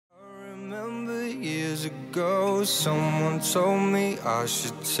years ago, someone told me I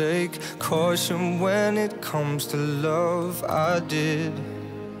should take caution when it comes to love. I did.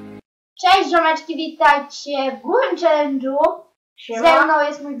 Cześć ziomeczki, witajcie w głuchym challenge'u. Ze mną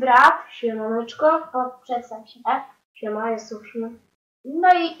jest mój brat. Siemaneczko. Przedstaw się, tak? Siema, jest słuszny. No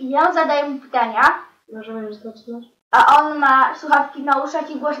i ja zadaję mu pytania. Możemy już zaczynać? A on ma słuchawki na uszach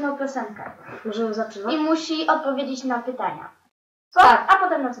i głośną piosenkę. Możemy zaczynać? I musi odpowiedzieć na pytania. Tak. A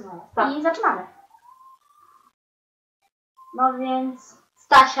potem na co mamy. Tak. I zaczynamy. No więc...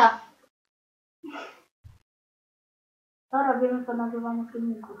 Stasia. Co robimy po nagrywaniu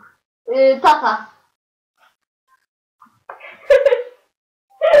filmików? Tata.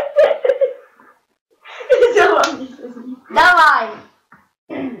 Dawaj!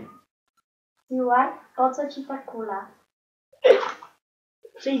 Stewart, po co ci ta kula?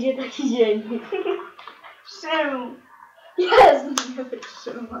 Przyjdzie taki dzień. Szym! Jezu, nie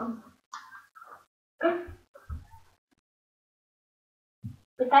wytrzymam.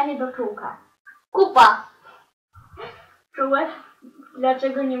 Pytanie do czułka. Kupa. Czułek?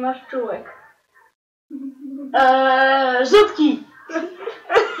 Dlaczego nie masz czułek? Rzutki.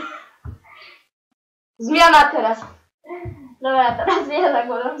 Zmiana teraz. Dobra, teraz ja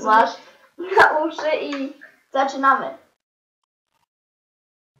zakładam sobie Masz. na uszy i zaczynamy.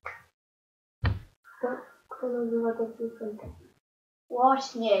 Kto nagrywa tę piosenkę?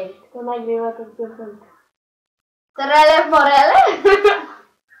 Głośniej. Kto nagrywa tę piosenkę? Trele morele?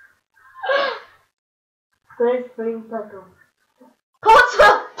 Kto jest twoim tatą? Po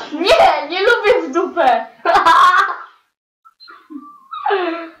co? Nie, nie lubię w dupę.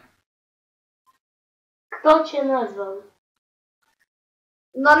 Kto cię nazwał?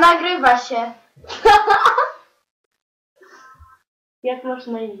 No nagrywa się. Jak masz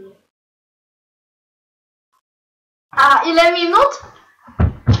na imię? A ile minut?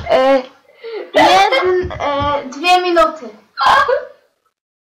 2 minuty.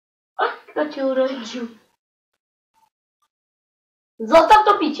 Kto cię urodził? Zostaw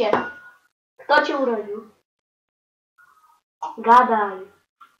to picie. Kto cię urodził? Gadaj.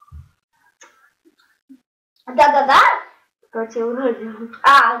 Da? Kto cię urodził?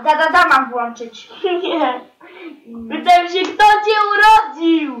 A, da mam włączyć. Nie. Pytałem się, kto cię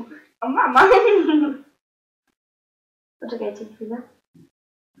urodził? O, mama. Poczekajcie chwilę.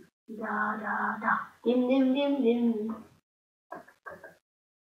 Da. Dim.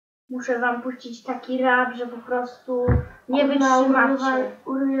 Muszę wam puścić taki rap, że po prostu nie wytrzymacie.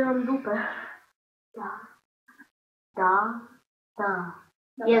 Urywam dupę. Da.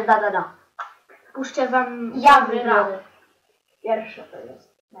 Jest da. Puszczę wam Ja dobry rap. wybiorę. Pierwszy to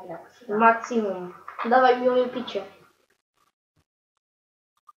jest najlepszy rap. Maksimum. Dawaj mi moje picie.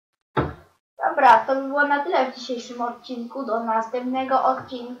 Dobra, to by było na tyle w dzisiejszym odcinku. Do następnego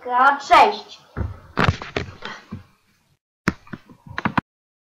odcinka. Cześć!